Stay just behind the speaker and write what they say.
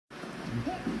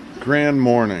grand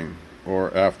morning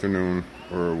or afternoon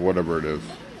or whatever it is.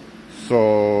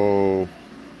 So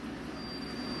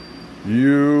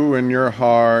you in your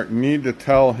heart need to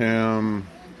tell him,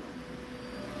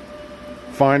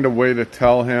 find a way to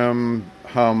tell him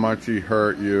how much he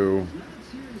hurt you.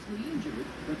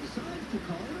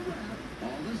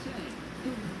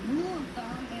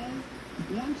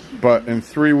 But in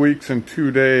 3 weeks and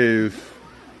 2 days,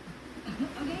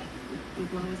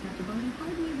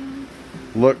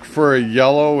 look for a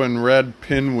yellow and red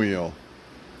pinwheel.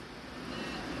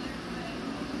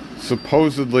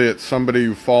 Supposedly it's somebody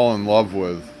you fall in love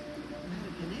with.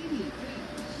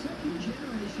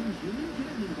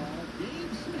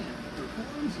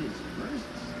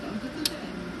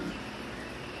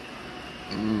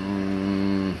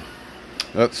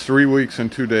 That's 3 weeks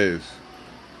and 2 days.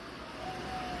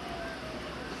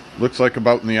 Looks like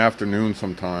about in the afternoon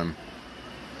sometime.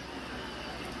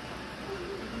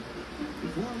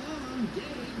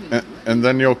 And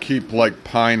then you'll keep like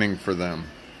pining for them.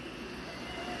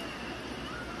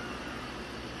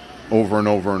 Over and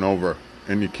over and over.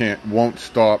 And you won't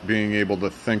stop being able to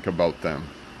think about them.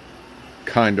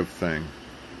 Kind of thing.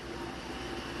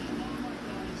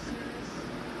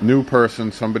 New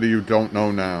person, somebody you don't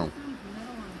know now.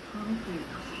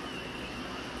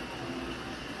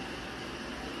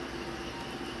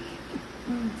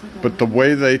 But the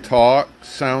way they talk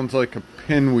sounds like a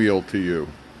pinwheel to you.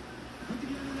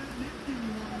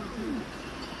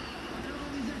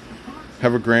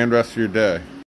 Have a grand rest of your day.